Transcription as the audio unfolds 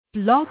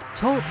Blog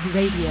Talk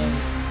Radio.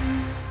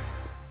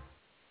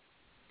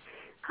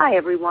 Hi,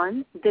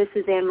 everyone. This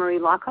is Anne-Marie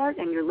Lockhart,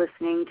 and you're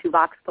listening to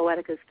Vox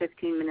Poetica's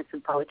 15 Minutes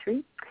of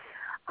Poetry.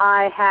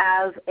 I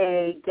have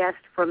a guest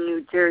from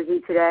New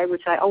Jersey today,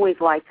 which I always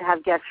like to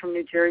have guests from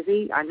New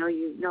Jersey. I know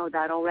you know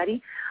that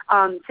already.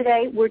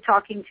 Today, we're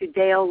talking to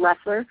Dale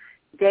Leffler.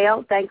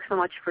 Dale, thanks so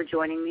much for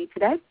joining me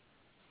today.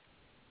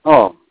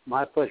 Oh,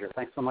 my pleasure.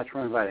 Thanks so much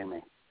for inviting me.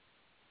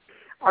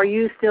 Are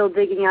you still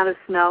digging out of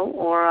snow,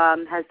 or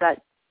has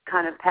that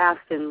kind of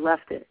passed and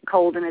left it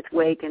cold in its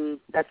wake, and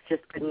that's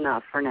just good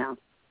enough for now?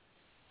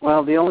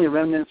 Well, the only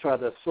remnants are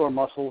the sore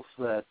muscles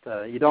that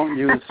you don't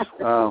use,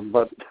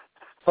 but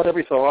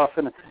every so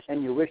often,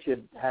 and you wish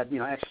you'd had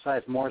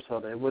exercised more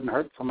so that it wouldn't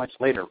hurt so much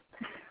later.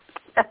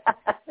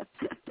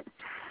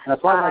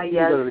 That's why I like to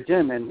go to the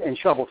gym and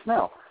shovel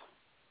snow.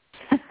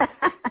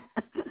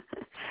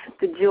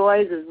 The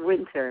joys of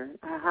winter.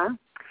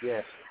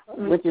 Yes,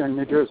 winter in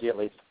New Jersey at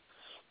least.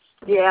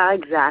 Yeah,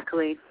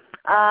 exactly.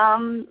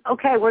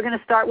 Okay, we're going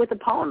to start with a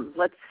poem.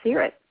 Let's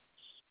hear it.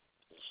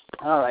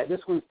 All right, this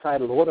one's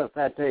titled, What If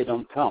That Day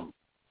Don't Come?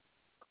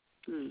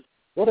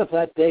 What if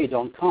that day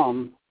don't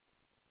come,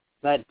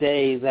 that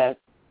day that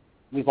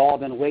we've all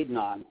been waiting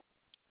on?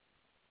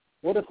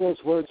 What if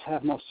those words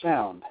have no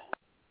sound?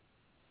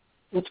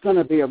 What's going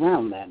to be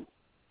around then?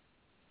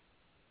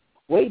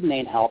 Waiting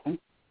ain't helping.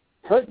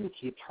 Hurting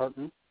keeps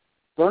hurting.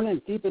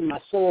 Burning deep in my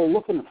soul,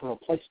 looking for a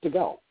place to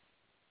go.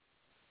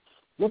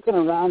 Looking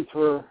around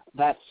for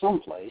that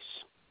someplace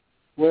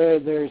where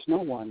there's no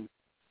one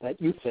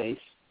that you face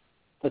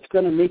that's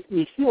going to make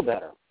me feel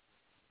better.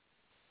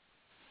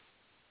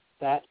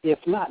 That if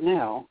not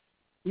now,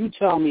 you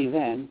tell me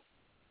then,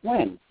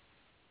 when?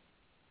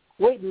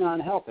 Waiting on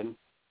helping,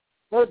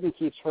 burden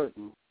keeps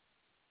hurting,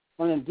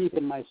 running deep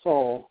in my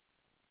soul,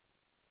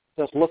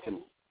 just looking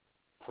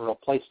for a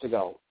place to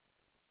go.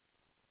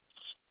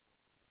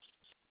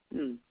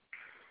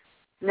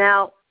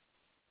 Now,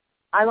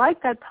 I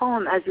like that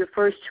poem as your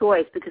first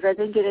choice because I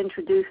think it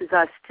introduces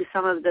us to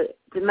some of the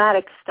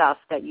dramatic stuff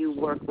that you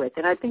work with.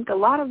 And I think a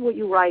lot of what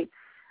you write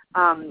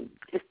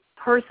is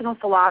personal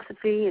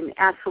philosophy and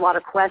asks a lot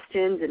of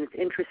questions, and it's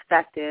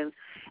introspective.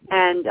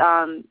 And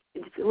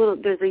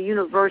there's a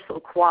universal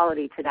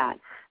quality to that.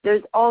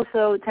 There's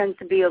also tends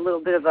to be a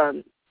little bit of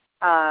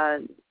a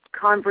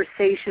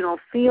conversational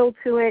feel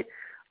to it.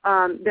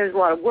 There's a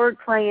lot of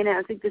wordplay in it.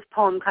 I think this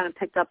poem kind of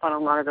picked up on a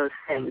lot of those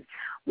things.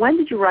 When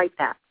did you write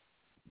that?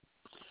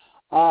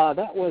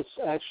 That was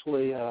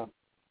actually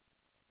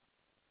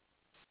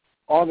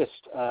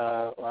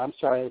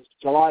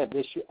July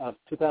of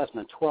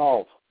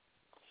 2012.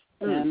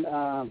 And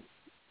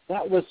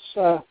that was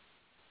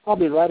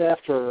probably right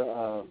after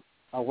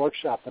a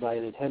workshop that I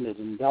had attended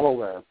in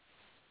Delaware.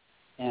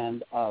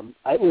 And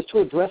it was to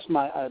address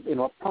my,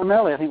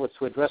 primarily I think it was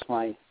to address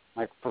my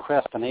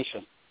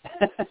procrastination,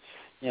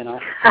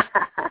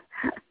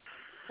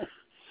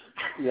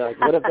 Yeah, like,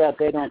 what if that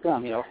day don't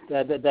come?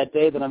 That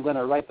day that I'm going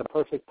to write the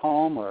perfect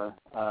poem, or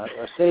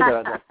say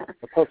the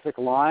perfect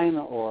line,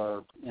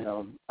 or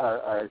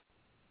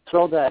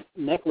throw that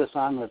necklace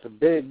on with a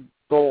big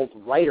gold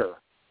writer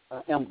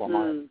emblem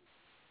on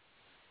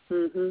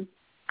it.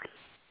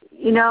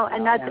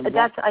 And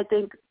that's I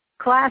think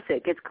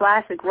classic. It's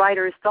classic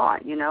writer's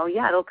thought.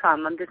 Yeah, it'll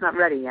come. I'm just not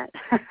ready yet.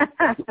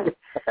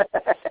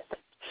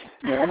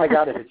 Oh my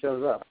God, if it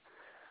shows up.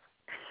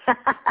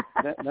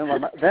 then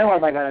what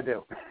am I going to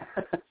do?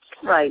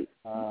 Right.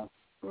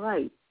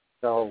 Right.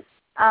 So,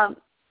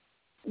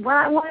 what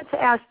I wanted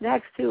to ask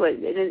next too,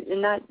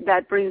 and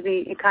that brings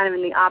me kind of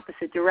in the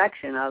opposite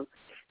direction of,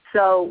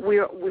 so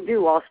we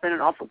do all spend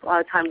an awful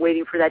lot of time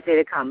waiting for that day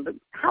to come. But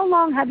how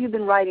long have you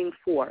been writing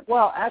for?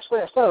 Well,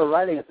 actually, I started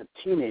writing as a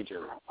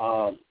teenager,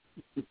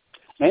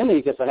 mainly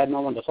because I had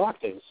no one to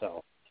talk to.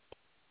 So,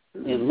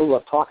 in lieu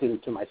of talking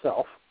to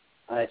myself,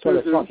 I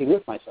started talking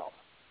with myself.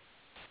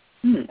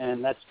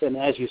 And that's been,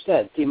 as you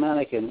said,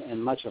 thematic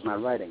in much of my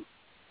writing.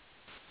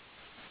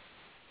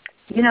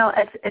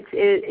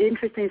 It's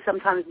interesting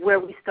sometimes where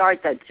we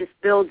start that just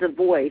builds a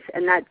voice,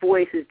 and that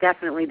voice is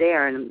definitely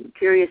there. And I'm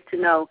curious to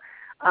know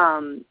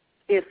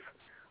if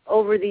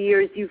over the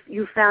years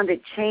you found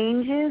it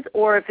changes,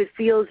 or if it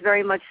feels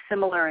very much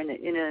similar in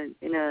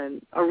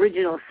an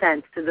original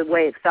sense to the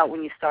way it felt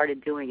when you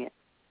started doing it.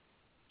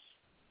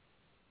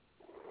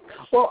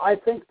 Well, I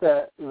think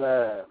that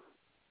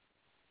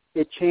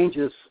it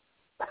changes.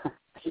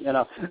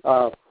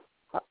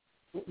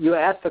 You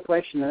ask the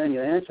question and then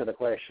you answer the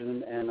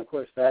question, and of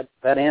course that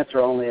answer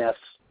only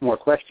asks more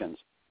questions.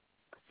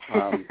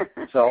 And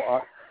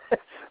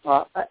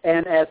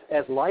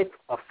as life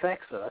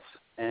affects us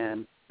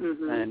and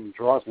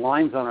draws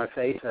lines on our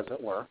face, as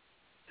it were,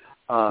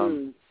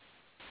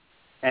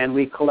 and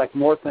we collect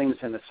more things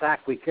in the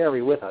sack we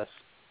carry with us,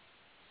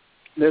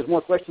 there's more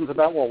questions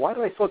about, well, why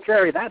do I still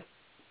carry that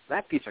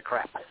piece of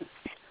crap?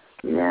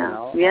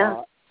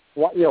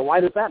 Why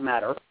does that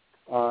matter?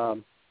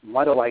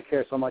 Why do I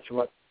care so much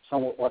what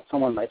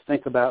someone might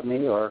think about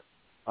me, or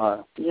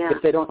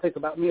if they don't think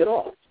about me at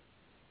all?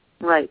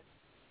 Right.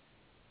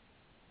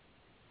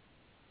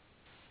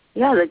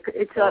 Yeah,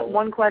 it's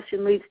one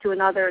question leads to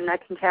another, and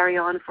that can carry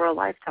on for a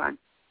lifetime.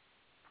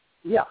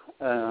 Yeah,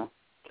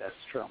 that's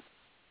true.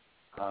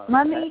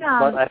 Let me.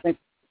 But I think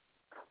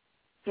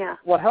yeah.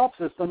 What helps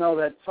is to know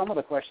that some of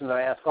the questions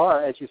I ask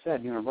are, as you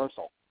said,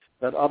 universal.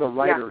 That other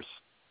writers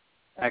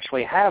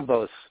actually have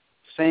those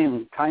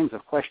same kinds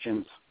of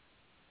questions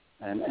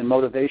and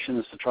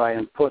motivations to try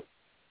and put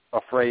a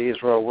phrase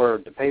or a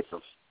word to paper,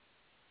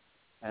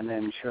 and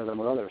then share them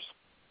with others.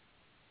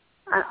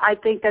 I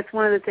think that's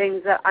one of the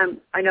things that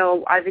I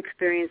know I've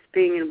experienced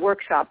being in a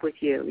workshop with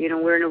you. You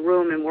know, we're in a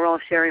room and we're all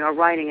sharing our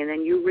writing, and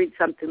then you read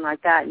something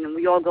like that, and then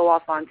we all go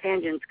off on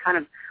tangents kind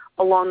of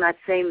along that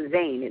same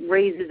vein. It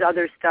raises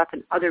other stuff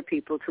and other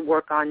people to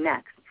work on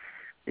next.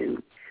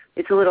 And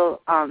it's a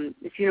little,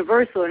 it's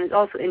universal, and it's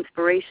also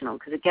inspirational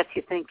because it gets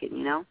you thinking,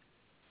 you know?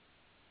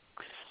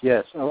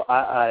 Yes.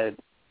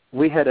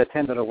 We had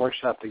attended a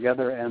workshop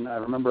together, and I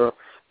remember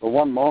the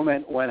one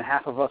moment when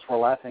half of us were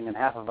laughing and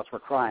half of us were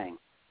crying.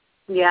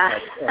 Yeah.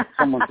 At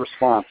someone's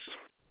response.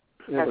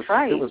 That's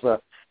right. It was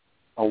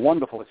a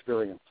wonderful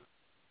experience.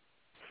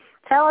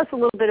 Tell us a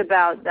little bit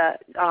about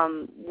that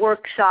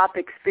workshop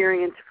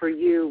experience for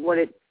you, what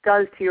it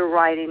does to your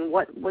writing,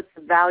 what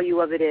the value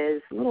of it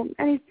is.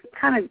 Any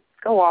kind of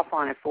go off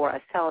on it for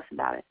us. Tell us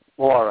about it.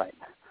 Well, all right.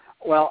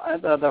 Well,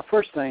 the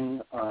first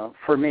thing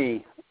for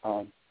me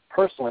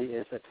personally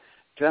is that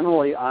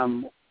generally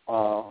I'm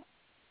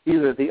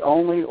either the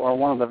only or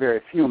one of the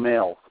very few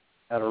males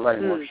at a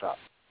writing workshop.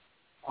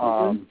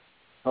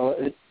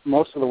 So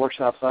most of the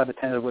workshops I've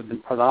attended have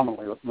been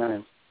predominantly with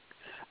women.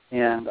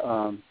 And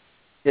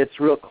it's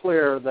real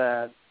clear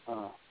that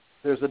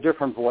there's a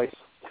different voice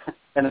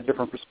and a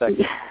different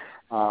perspective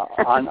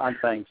on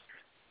things.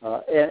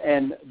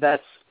 And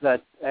that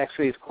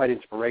actually is quite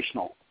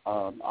inspirational.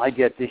 I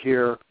get to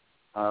hear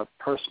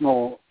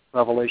personal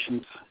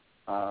revelations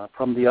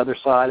from the other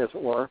side, as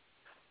it were,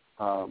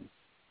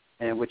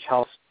 and which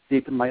helps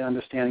deepen my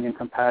understanding and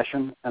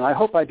compassion. And I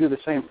hope I do the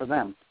same for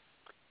them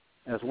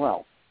as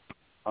well.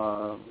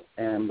 But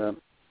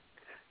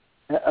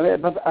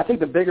I think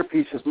the bigger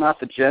piece is not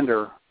the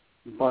gender,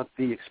 but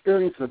the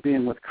experience of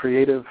being with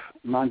creative,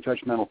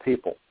 non-judgmental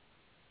people.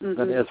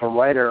 That as a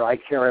writer, I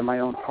carry my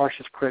own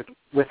harshest critic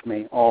with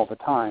me all the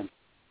time.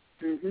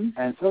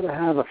 And so to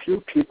have a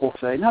few people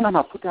say,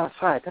 no, put that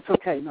aside. That's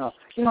okay. No,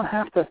 you don't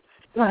have to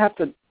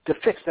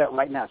fix that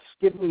right now. Just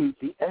give me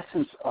the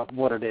essence of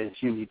what it is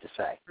you need to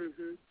say.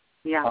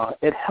 Yeah.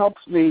 It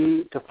helps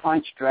me to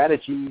find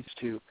strategies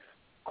to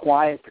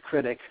quiet the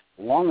critic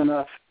long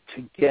enough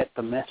to get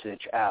the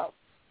message out.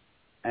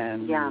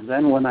 And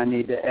then when I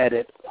need to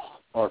edit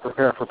or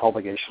prepare for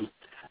publication,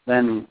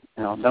 then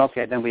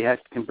we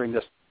can bring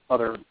this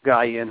other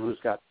guy in who's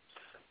got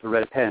the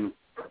red pen.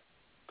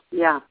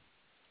 Yeah.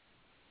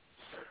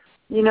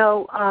 You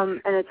know, and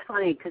it's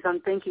funny because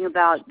I'm thinking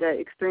about the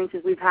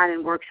experiences we've had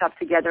in workshops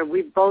together.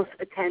 We've both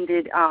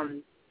attended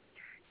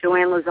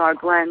Joanne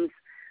Lazar-Glenn's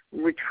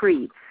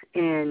retreats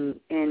in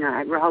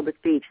Rehoboth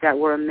Beach that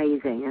were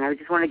amazing. And I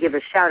just want to give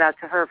a shout-out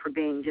to her for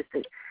being just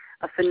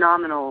a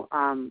phenomenal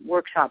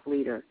workshop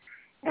leader.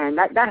 And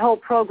that whole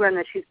program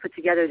that she's put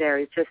together there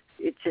is just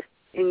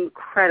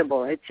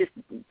incredible. It's just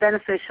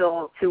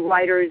beneficial to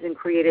writers and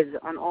creatives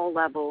on all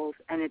levels,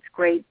 and it's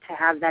great to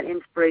have that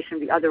inspiration of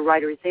the other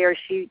writers there.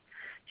 She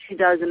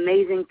does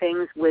amazing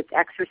things with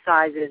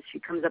exercises. She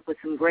comes up with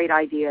some great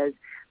ideas.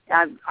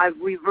 I've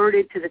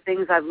reverted to the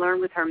things I've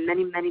learned with her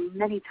many, many,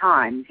 many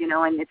times,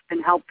 and it's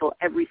been helpful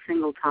every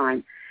single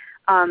time.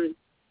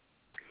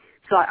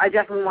 So I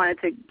definitely wanted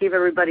to give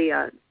everybody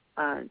an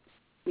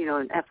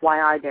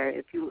FYI there.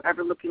 If you're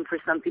ever looking for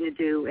something to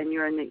do and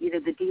you're in either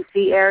the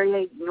D.C.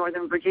 area,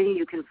 Northern Virginia,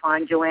 you can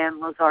find Joanne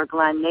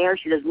Lazar-Glenn there.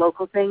 She does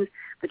local things,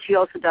 but she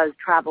also does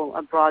travel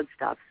abroad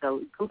stuff.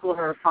 So Google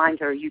her, find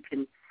her. You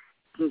can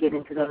get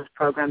into those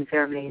programs.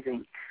 They're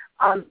amazing.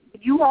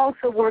 You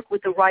also work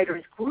with the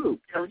writers group,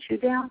 don't you,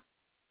 Dale?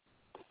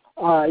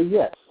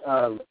 Yes.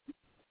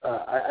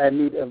 I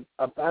meet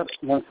about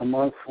once a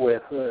month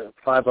with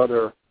 5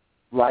 other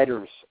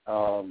writers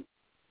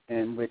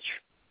in which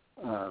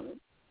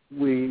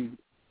we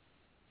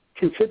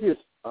contribute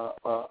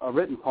a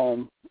written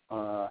poem,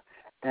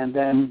 and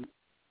then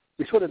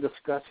we sort of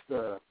discuss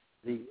the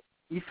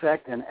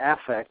effect and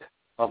affect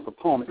of the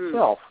poem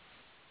itself.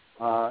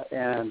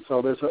 And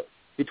so there's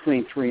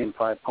between 3 and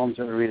 5 poems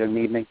that we read in an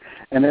evening,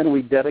 and then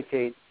we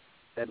dedicate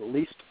at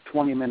least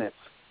 20 minutes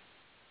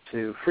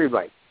to free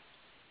write.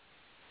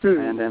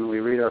 And then we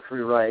read our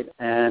free write,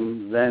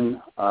 and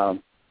then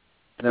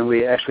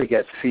we actually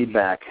get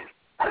feedback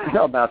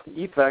about the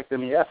effect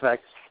and the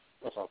effects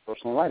of our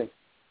personal writing.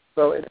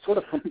 So it sort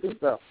of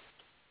completes a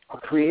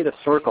creative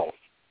circle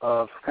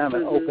of kind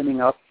of an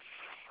opening up,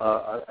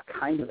 a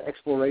kind of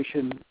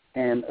exploration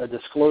and a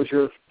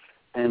disclosure,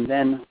 and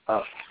then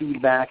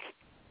feedback,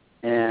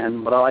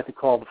 and what I like to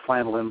call the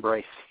final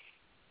embrace,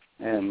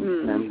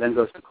 and then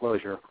goes to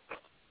closure.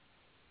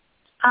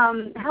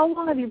 How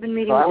long have you been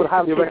meeting? So I would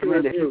highly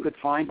recommend if you could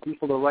find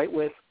people to write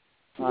with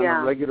on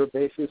a regular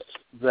basis,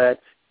 that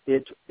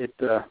it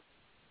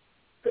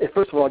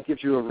first of all, it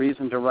gives you a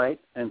reason to write,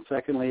 and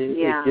secondly,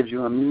 it gives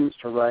you a means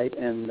to write,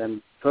 and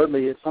then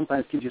thirdly, it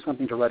sometimes gives you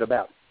something to write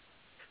about.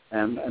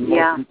 And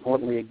most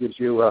importantly, it gives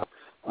you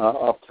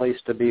a place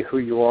to be who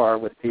you are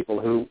with people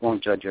who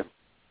won't judge you.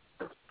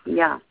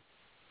 Yeah.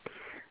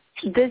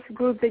 This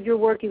group that you're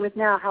working with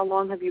now, how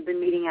long have you been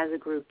meeting as a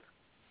group?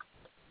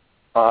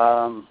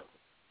 I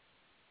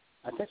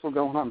think we're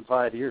going on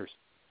 5 years.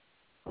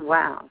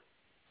 Wow.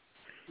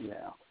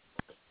 Yeah.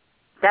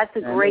 That's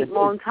a great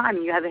long time.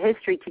 You have a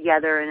history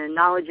together and a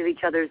knowledge of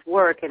each other's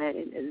work, and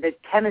the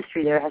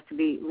chemistry there has to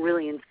be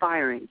really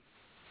inspiring.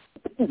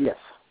 Yes.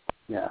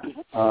 Yeah.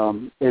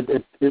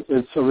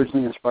 It's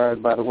originally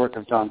inspired by the work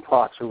of John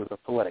Fox, who was a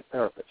poetic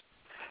therapist,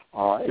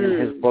 in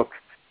his book,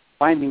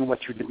 Finding What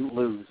You Didn't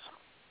Lose.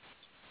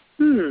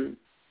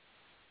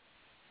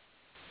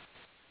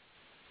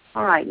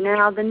 All right.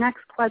 Now, the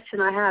next question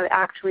I have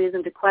actually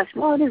isn't a question.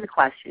 Well, it is a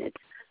question.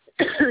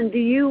 It's, do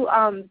you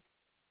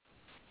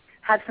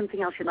have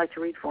something else you'd like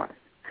to read for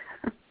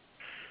us?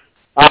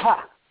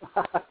 Aha!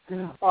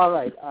 All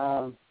right.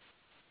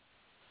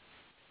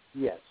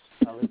 Yes.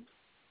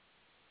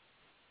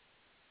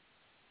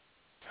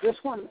 This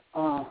one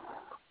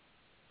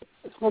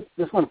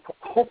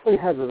hopefully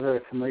has a very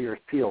familiar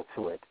feel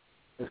to it.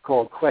 It's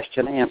called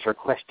Question, Answer,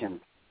 Question.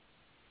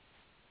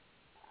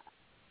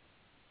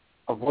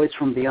 A voice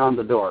from beyond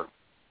the door.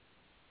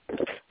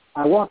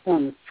 I walk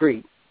down the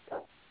street.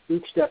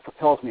 Each step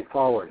propels me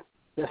forward.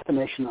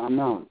 Destination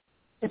unknown.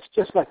 It's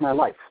just like my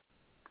life.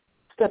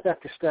 Step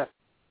after step,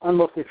 on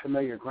mostly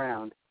familiar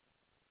ground,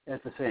 as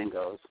the saying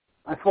goes.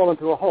 I fall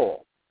into a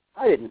hole.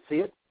 I didn't see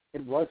it.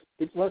 It was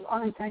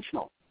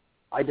unintentional.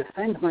 I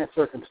defend my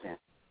circumstance.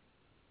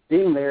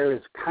 Being there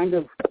is kind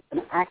of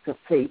an act of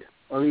fate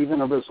or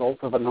even a result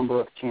of a number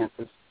of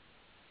chances.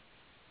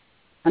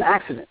 An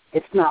accident.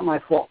 It's not my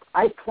fault.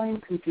 I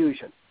claim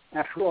confusion.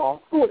 After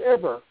all, who would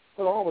ever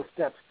put all the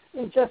steps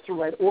in just the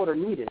right order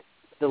needed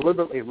to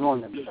deliberately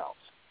ruin themselves?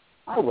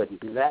 I wouldn't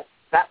do that.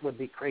 That would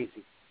be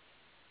crazy.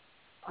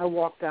 I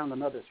walk down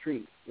another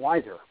street,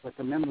 wiser, with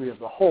the memory of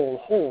the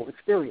whole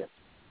experience.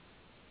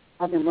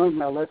 Having learned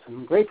my lesson,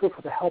 I'm grateful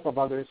for the help of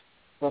others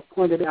who have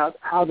pointed out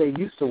how they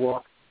used to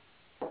walk.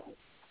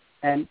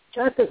 And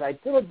just as I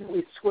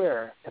diligently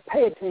swear to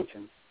pay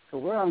attention to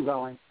where I'm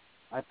going,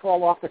 I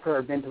fall off the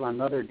curb into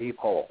another deep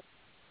hole.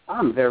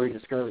 I'm very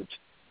discouraged.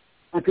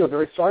 I feel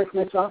very sorry for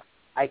myself.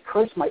 I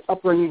curse my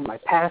upbringing, my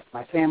past,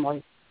 my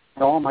family,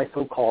 and all my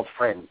so-called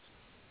friends.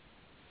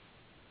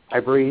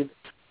 I breathe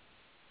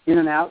in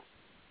and out,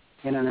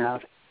 in and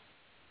out,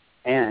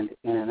 and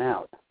in and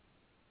out.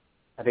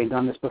 Having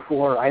done this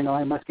before, I know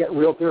I must get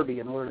real dirty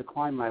in order to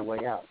climb my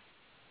way out.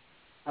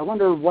 I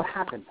wonder what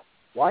happened,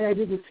 why I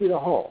didn't see the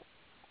hole,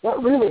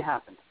 what really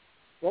happened,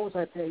 what was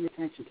I paying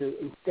attention to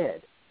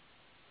instead?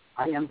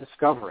 I am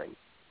discovering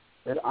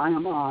that I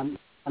am on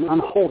an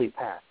unholy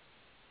path,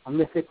 a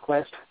mythic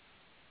quest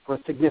for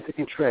a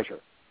significant treasure.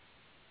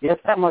 Yes,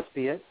 that must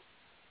be it.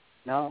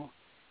 No,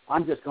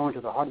 I'm just going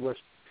to the hardware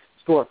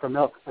store for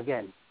milk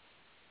again.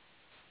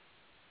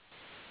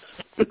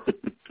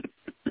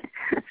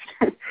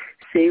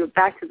 See, we're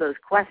back to those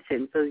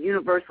questions, those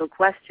universal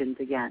questions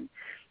again.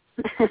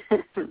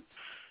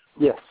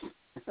 Yes.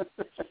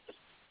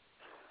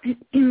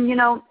 You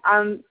know,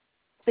 I'm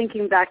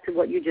thinking back to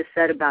what you just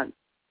said about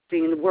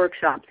being in the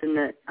workshops and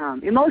the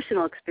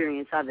emotional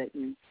experience of it,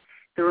 and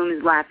the room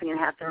is laughing and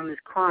half the room is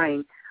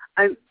crying.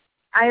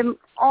 I'm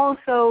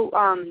also,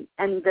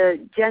 and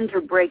the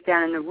gender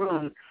breakdown in the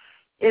room,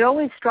 it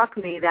always struck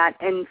me that,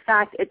 in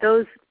fact, at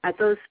those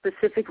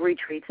specific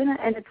retreats,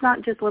 and it's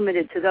not just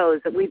limited to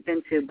those that we've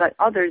been to, but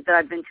others that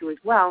I've been to as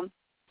well,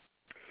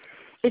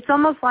 it's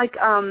almost like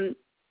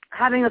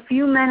having a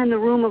few men in the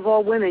room of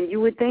all women. You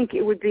would think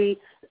it would be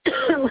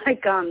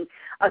like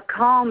a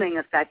calming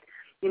effect.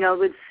 You know, it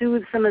would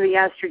soothe some of the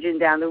estrogen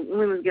down. The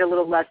women would get a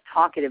little less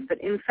talkative. But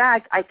in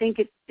fact, I think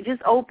it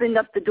just opened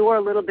up the door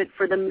a little bit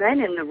for the men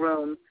in the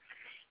room.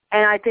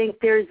 And I think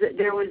there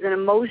was an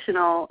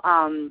emotional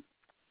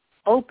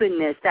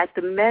openness that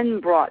the men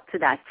brought to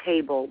that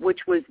table,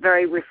 which was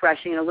very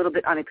refreshing and a little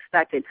bit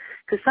unexpected.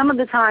 Because some of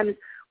the times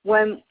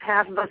when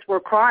half of us were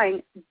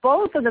crying,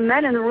 both of the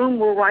men in the room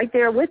were right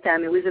there with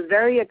them. It was a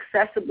very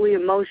accessibly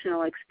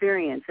emotional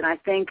experience. And I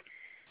think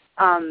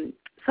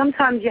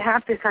sometimes you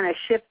have to kind of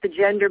shift the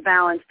gender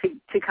balance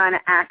to kind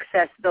of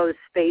access those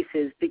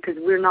spaces because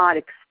we're not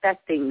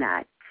expecting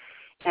that.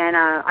 And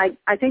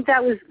I think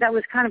that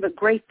was kind of a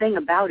great thing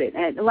about it.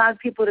 And it allowed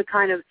people to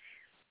kind of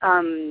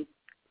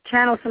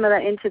channel some of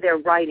that into their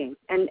writing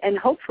and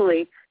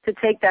hopefully to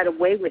take that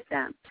away with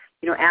them,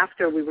 you know,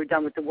 after we were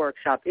done with the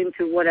workshop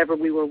into whatever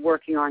we were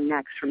working on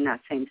next from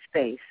that same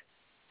space.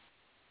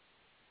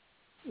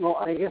 Well,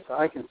 I guess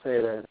I can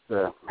say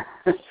that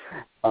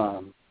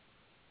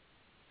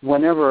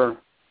whenever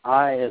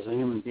I, as a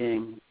human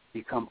being,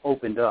 become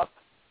opened up,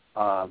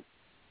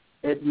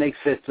 it makes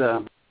it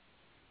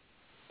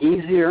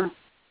easier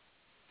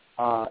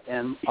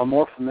and a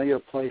more familiar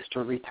place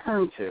to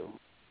return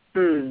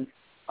to.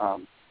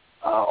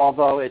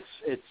 Although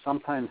it's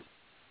sometimes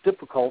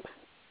difficult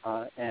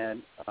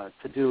and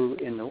to do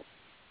in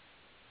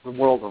the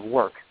world of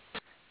work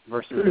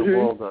versus the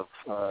world of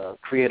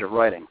creative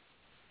writing.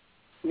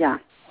 Yeah.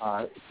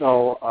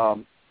 So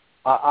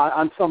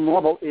on some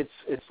level,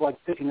 it's like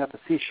picking up a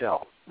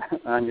seashell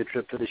on your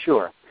trip to the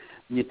shore.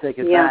 You take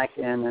it back,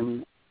 and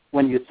then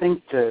when you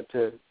think to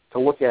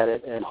look at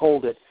it and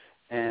hold it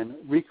and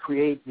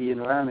recreate the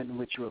environment in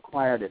which you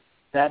acquired it,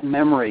 that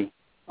memory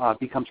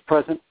becomes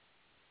present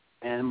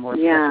and more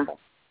accessible.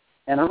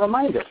 And a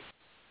reminder,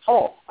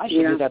 I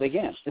should do that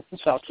again.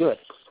 This felt good.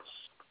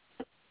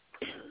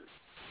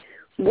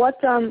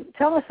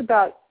 Tell us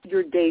about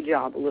your day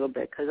job a little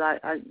bit, because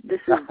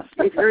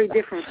it's very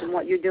different from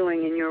what you're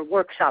doing in your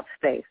workshop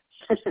space.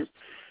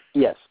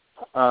 Yes.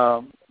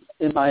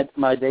 In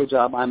my day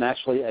job, I'm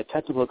actually a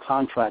technical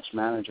contracts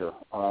manager.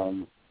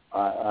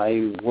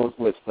 I work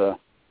with a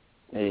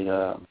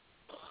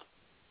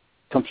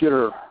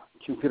computer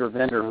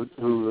vendor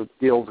who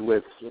deals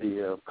with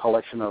the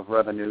collection of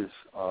revenues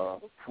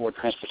for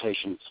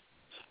transportation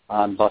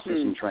on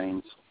buses and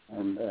trains,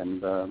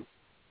 and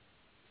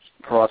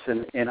for us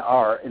in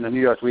the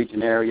New York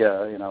region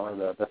area,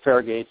 the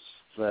fare gates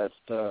that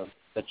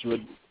you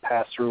would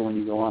pass through when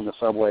you go on the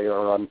subway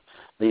or on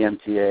the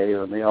MTA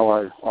or the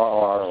LR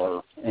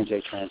or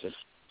NJ Transit.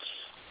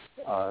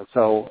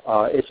 So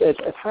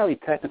it's highly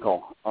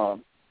technical,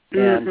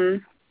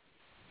 and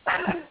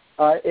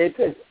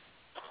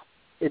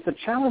it's a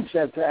challenge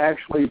to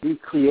actually be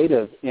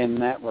creative in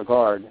that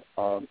regard.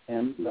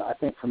 And I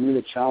think for me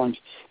the challenge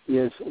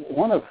is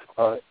one of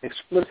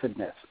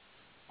explicitness,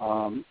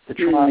 to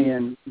try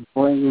and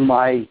bring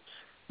my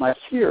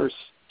peers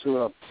to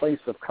a place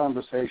of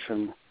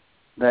conversation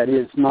that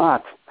is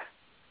not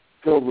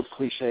filled with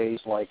cliches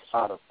like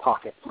out of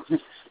pocket,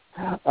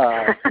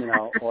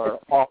 or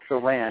off the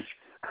ranch,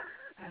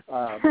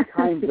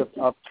 kinds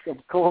of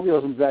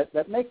colloquialisms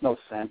that make no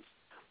sense.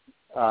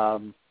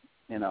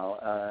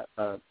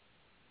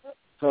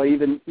 So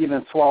even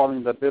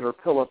swallowing the bitter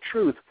pill of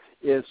truth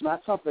is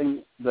not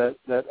something that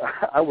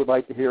I would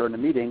like to hear in a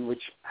meeting,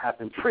 which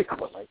happens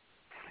frequently.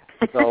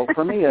 So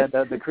for me,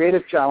 the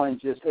creative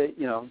challenge is that,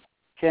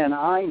 can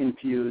I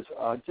infuse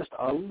just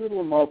a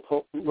little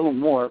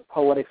more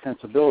poetic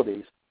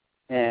sensibilities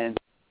and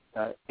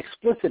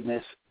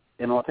explicitness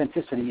and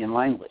authenticity in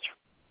language?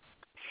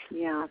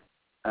 Yeah.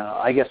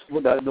 I guess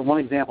the one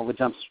example that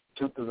jumps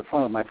to the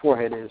front of my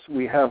forehead is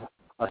we have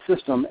a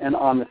system, and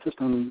on the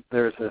system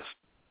there's this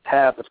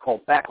tab that's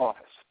called back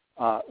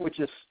office,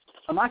 which is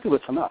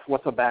innocuous enough.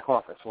 What's a back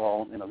office?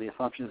 Well, the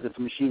assumption is it's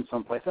a machine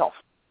someplace else.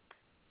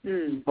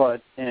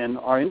 But in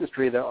our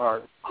industry, there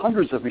are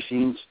hundreds of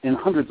machines in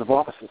hundreds of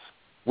offices.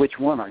 Which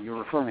one are you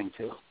referring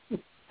to?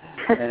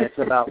 And it's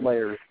about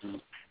layers.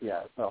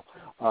 So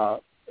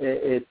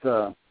it's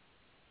a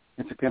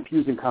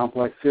confusing,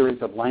 complex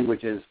series of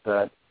languages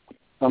that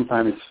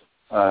sometimes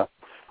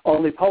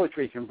only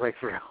poetry can break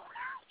through.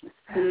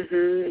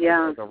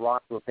 Like a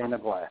rock to a pane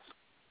of glass.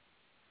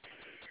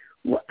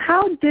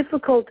 How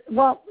difficult?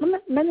 Well,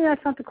 maybe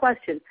that's not the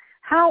question.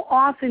 How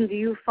often do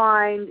you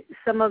find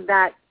some of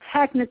that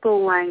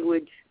technical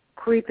language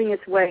creeping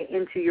its way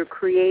into your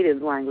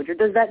creative language, or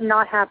does that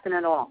not happen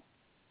at all?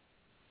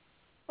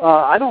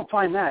 I don't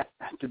find that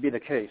to be the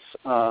case.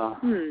 But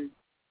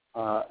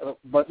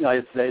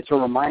it's a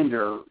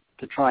reminder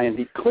to try and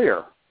be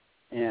clear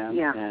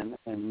and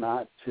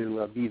not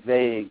to be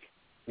vague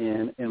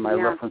in my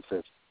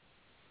references.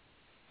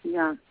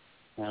 Yeah.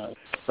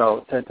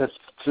 So to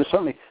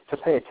certainly to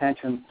pay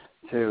attention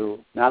to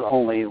not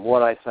only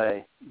what I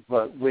say,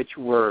 but which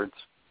words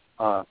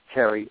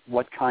carry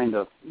what kind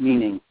of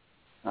meaning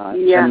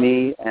to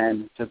me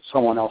and to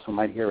someone else who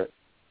might hear it.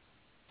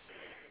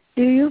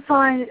 Do you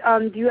find,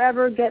 do you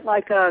ever get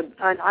like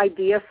an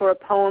idea for a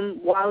poem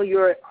while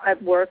you're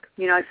at work?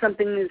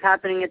 Something is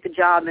happening at the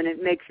job and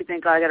it makes you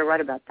think, I got to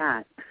write about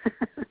that.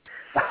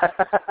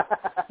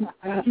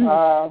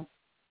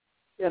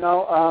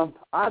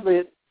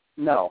 Oddly,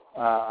 no.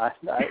 I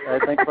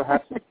think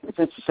perhaps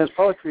since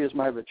poetry is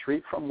my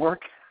retreat from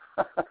work.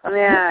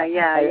 Okay.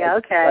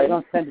 I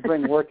don't tend to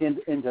bring work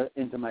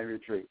into my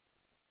retreat.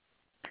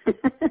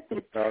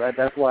 So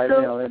that's why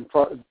in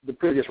the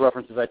previous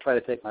references I try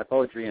to take my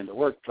poetry into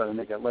work, try to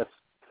make it less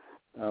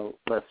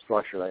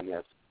structured, I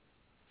guess.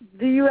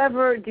 Do you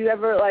ever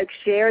like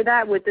share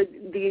that with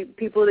the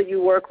people that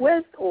you work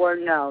with, or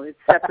no? It's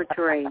separate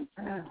terrain.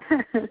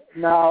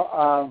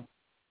 No.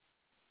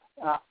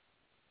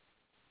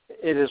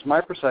 It is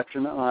my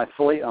perception, and I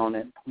fully own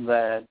it,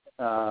 that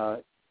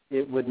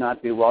it would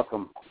not be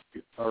welcome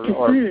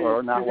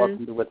or not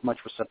welcomed with much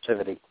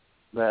receptivity.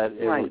 That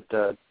it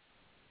would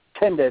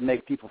tend to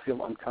make people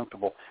feel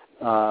uncomfortable.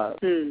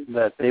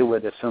 That they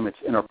would assume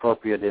it's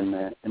inappropriate in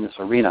this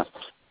arena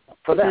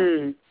for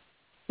them.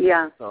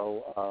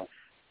 So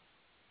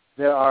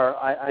there are.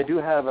 I do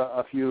have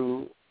a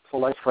few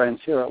select friends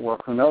here at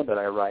work who know that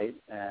I write,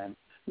 and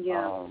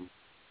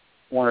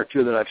one or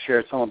two that I've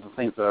shared some of the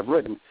things that I've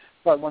written.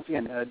 But once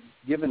again,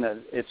 given that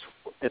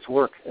it's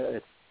work,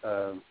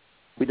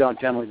 we don't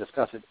generally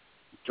discuss it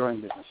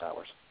during business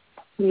hours.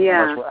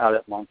 Unless we're out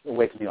at lunch,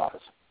 away from the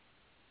office.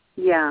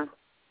 Yeah.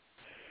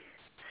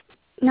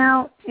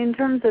 Now, in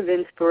terms of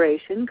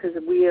inspiration, because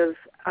we have,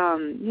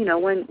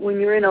 when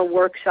you're in a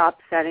workshop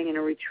setting, in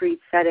a retreat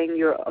setting,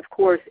 you're, of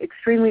course,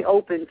 extremely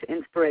open to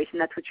inspiration.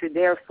 That's what you're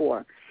there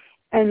for.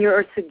 And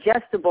you're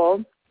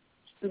suggestible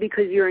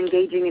because you're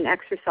engaging in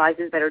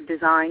exercises that are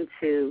designed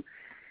to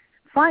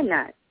find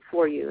that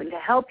for you and to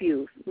help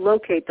you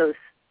locate those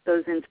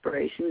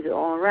inspirations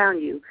all around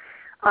you.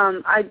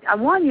 I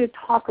want you to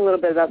talk a little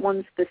bit about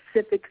one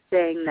specific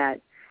thing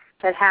that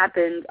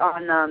happened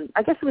on,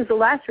 I guess it was the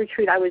last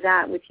retreat I was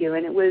at with you,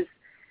 and it was,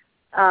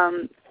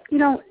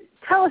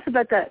 tell us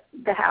about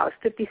the house,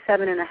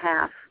 57 and a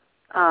half.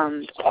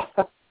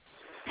 Just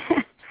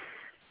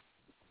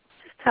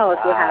tell us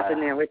what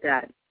happened there with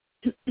that.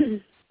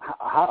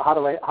 How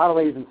do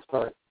I even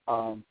start?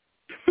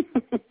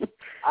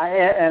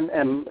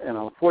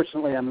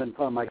 Fortunately, I'm in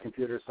front of my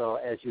computer, so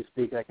as you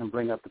speak, I can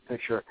bring up the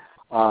picture.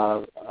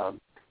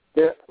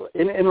 There,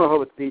 in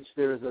Rehoboth Beach,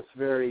 there is this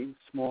very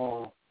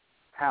small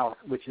house,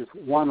 which is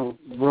one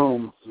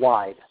room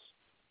wide.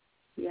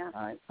 Yeah.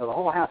 All right. So the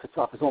whole house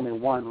itself is only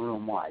one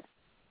room wide,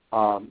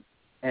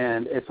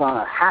 and it's on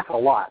a half a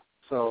lot.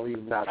 So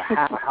you've got a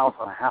half a house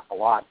on a half a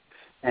lot,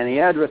 and the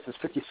address is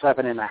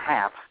 57 and a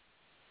half.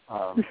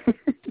 I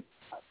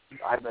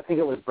think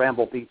it was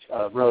Bramble Beach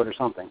Road or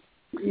something.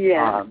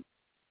 Yeah.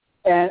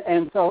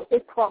 And so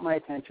it caught my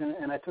attention,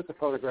 and I took a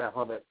photograph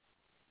of it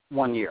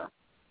one year,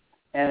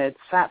 and it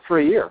sat for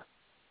a year,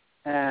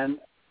 and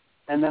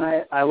then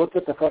I looked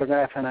at the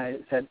photograph and I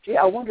said, gee,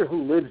 I wonder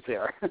who lives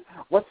there.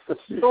 What's the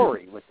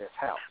story with this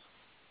house?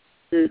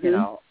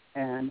 Mm-hmm.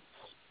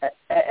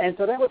 And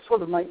so that was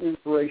sort of my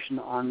inspiration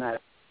on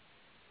that.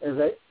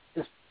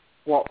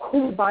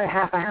 Who would buy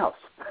half a house?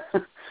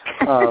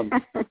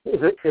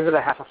 Is it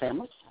a half a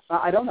family?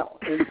 I don't know.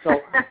 And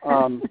so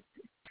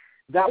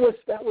that was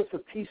the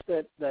piece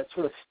that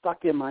sort of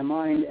stuck in my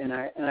mind, and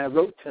I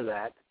wrote to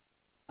that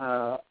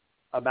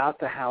about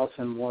the house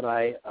and what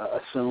I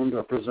assumed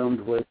or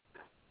presumed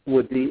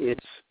would be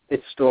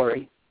its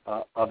story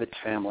of its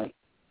family.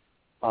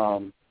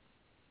 And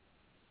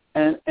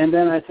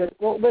then I said,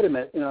 well, wait a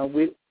minute,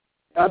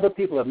 other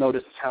people have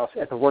noticed this house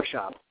at the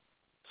workshop,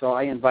 so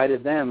I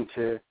invited them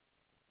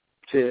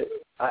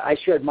I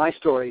shared my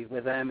story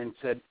with them and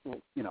said, well,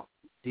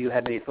 do you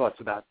have any thoughts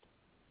about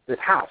this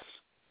house?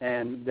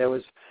 And there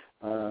was,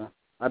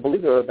 I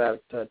believe there were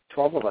about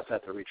 12 of us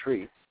at the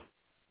retreat,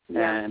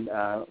 and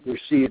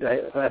received,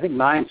 I think,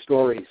 9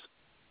 stories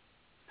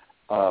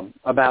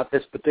about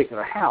this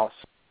particular house.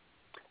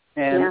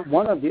 And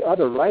one of the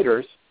other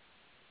writers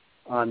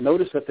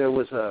noticed that there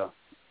was a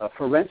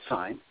for rent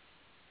sign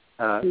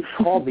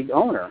called The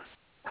Owner,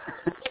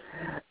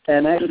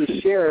 and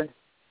actually shared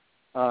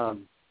a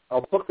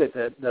booklet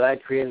that I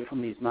created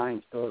from these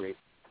 9 stories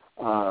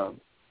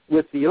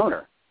with the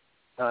owner.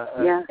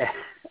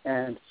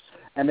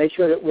 And they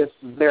shared it with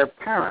their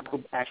parent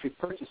who actually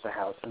purchased the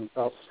house. And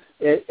so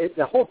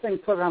the whole thing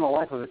took on a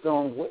life of its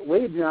own,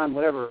 way beyond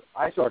whatever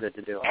I started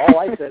to do. All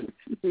I said,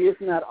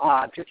 isn't that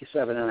odd,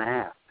 57 and a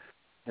half?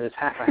 It's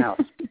half a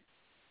house.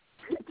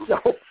 So,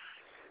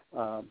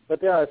 but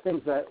there are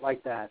things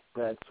like that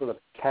sort of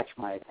catch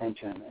my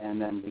attention and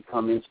then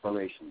become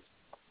inspirations.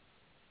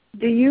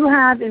 Do you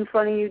have in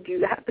front of you, do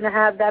you happen to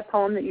have that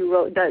poem that you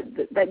wrote,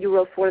 that you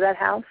wrote for that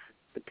house,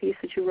 the piece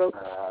that you wrote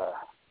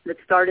that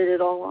started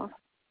it all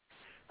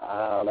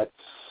off? Let's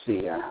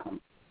see.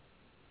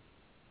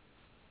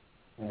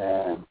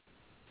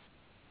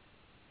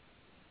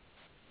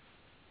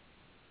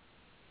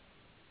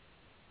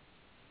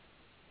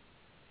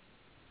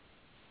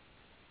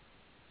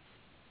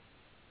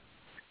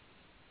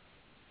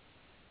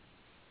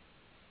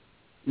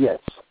 Yes,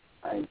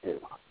 I do.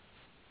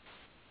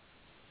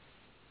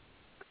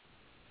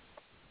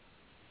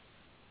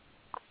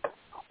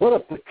 What a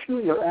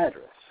peculiar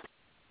address.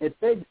 It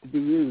begs to be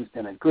used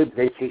in a good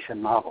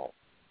vacation novel.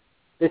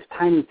 This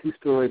tiny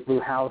 2-story blue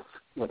house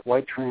with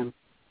white trim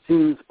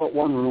seems but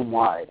one room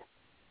wide.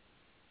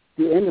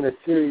 The end of a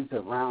series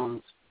of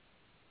round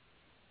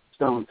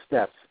stone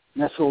steps,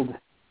 nestled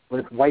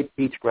with white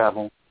beach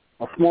gravel,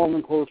 a small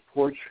enclosed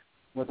porch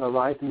with a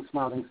rising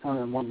smiling sun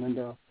in one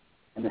window,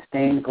 and a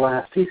stained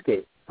glass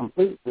seascape,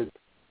 complete with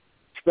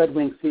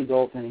spread-winged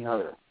seagulls in the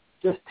other.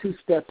 Just 2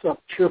 steps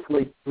up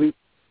cheerfully greet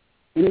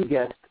any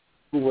guest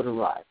who would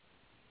arrive.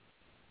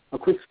 A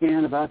quick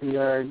scan about the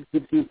yard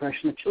gives the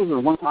impression that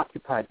children once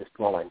occupied this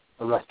dwelling.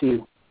 A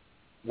rusty,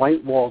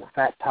 white-walled,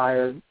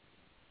 fat-tired,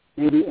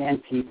 maybe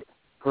antique,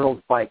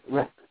 girl's bike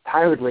rests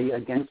tiredly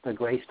against a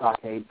gray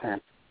stockade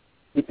fence,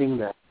 keeping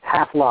the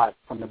half lot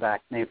from the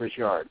back neighbor's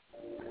yard.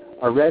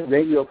 A red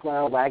radio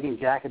flower wagon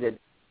jacketed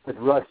with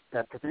rust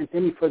that prevents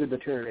any further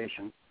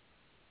deterioration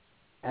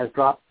has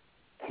dropped,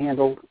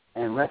 handled,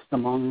 and rests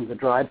among the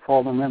dried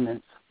fallen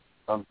remnants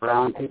of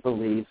brown paper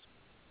leaves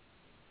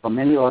from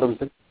many autumns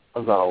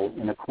ago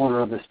in a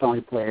corner of the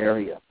stony play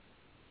area.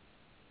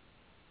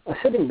 A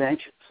sitting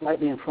bench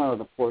slightly in front of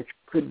the porch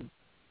could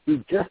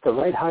be just the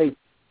right height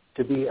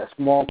to be a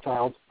small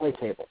child's play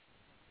table.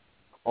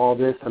 All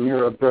this a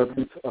mere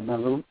observance of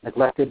the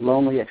neglected,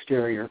 lonely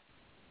exterior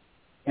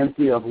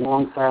empty of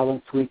long,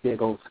 silent, sweet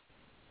giggles,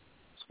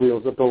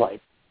 squeals of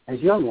delight, as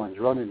young ones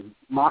run in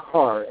mock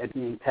horror at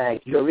being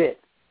tagged, "You're it,"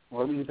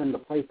 or even the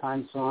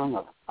playtime song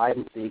of hide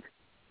and seek,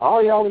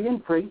 "Ollie, Ollie, in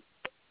free."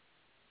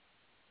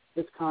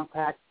 This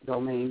compact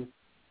domain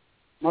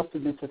must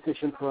have been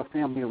sufficient for a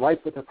family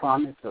ripe with the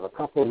promise of a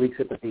couple of weeks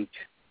at the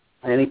beach.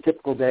 On any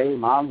typical day,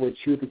 Mom would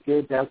shoo the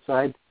kids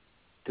outside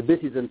to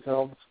busy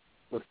themselves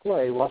with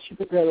play while she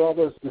prepared all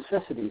those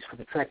necessities for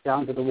the trek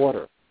down to the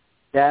water.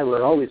 Dad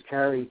would always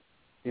carry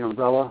the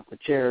umbrella, the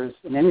chairs,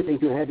 and anything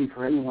too heavy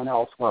for anyone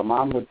else, while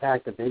Mom would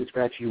pack the big,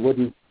 scratchy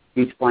wooden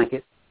beach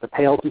blanket, the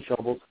pails and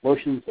shovels,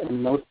 lotions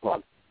and nose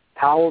plug,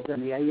 towels,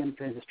 and the AM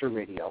transistor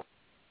radio.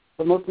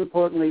 But most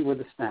importantly were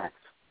the snacks.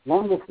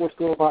 Long before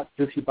store-bought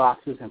juicy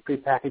boxes and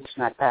prepackaged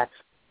snack packs,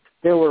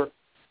 there were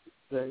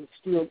the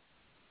steel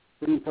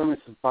green thermos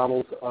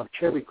bottles of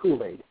cherry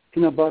Kool-Aid,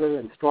 peanut butter,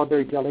 and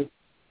strawberry jelly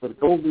with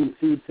golden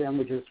seed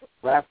sandwiches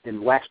wrapped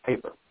in wax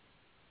paper.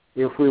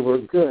 If we were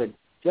good,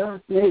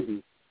 just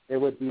maybe, there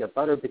would be a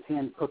butter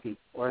pecan cookie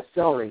or a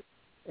celery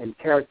and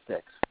carrot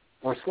sticks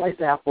or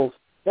sliced apples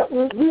that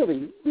were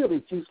really,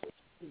 really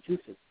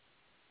juicy.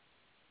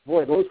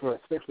 Boy, those were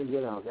especially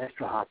good on those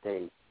extra hot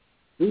days.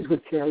 These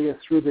would carry us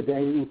through the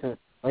day into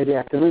late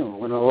afternoon,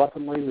 when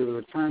reluctantly we would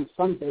return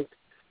sun-baked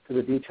to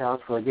the beach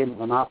house for a game of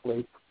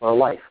Monopoly or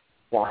Life,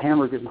 while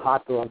hamburgers and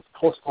hot dogs,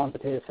 toast on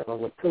potato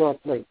salad would fill our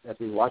plate as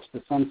we watched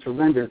the sun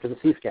surrender to the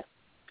seascape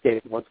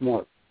once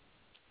more.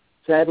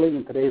 Sadly,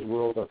 in today's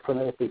world of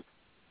frenetic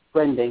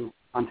friending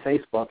on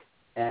Facebook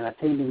and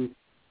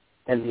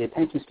the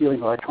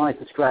attention-stealing electronic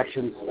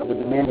distractions of a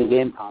demanding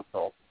game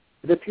console,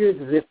 it appears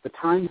as if the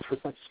times for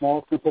such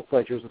small, simple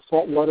pleasures of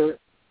saltwater,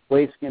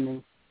 wave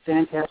skimming,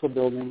 sandcastle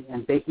building,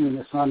 and baking in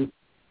the sun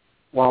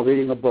while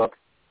reading a book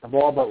have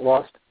all but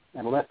lost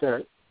and left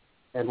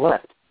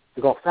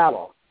to go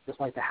fallow, just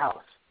like the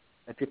house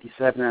at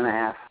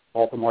 57.5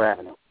 Baltimore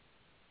Avenue.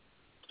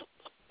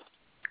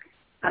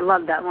 I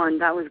love that one.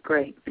 That was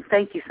great.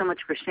 Thank you so much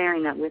for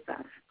sharing that with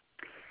us.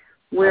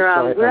 We're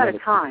out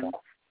of time.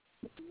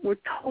 We're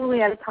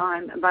totally out of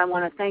time, but I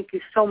want to thank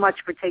you so much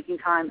for taking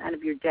time out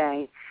of your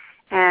day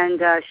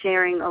and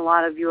sharing a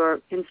lot of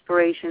your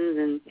inspirations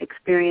and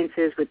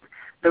experiences with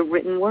the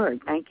written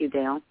word. Thank you,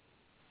 Dale.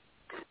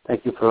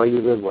 Thank you for all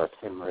your good work,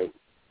 Anne-Marie.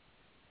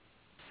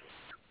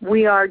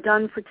 We are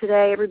done for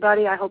today,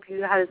 everybody. I hope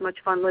you had as much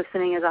fun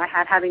listening as I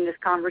had having this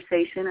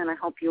conversation, and I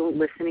hope you'll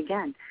listen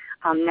again.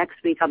 Next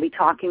week I'll be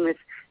talking with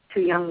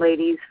two young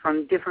ladies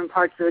from different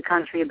parts of the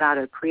country about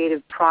a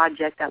creative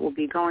project that will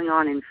be going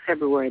on in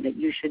February that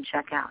you should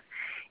check out.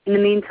 In the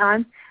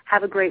meantime,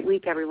 have a great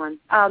week, everyone.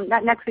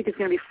 That next week is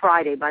going to be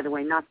Friday, by the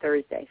way, not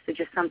Thursday, so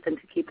just something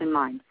to keep in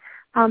mind.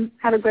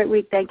 Have a great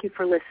week. Thank you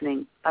for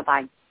listening.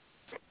 Bye-bye.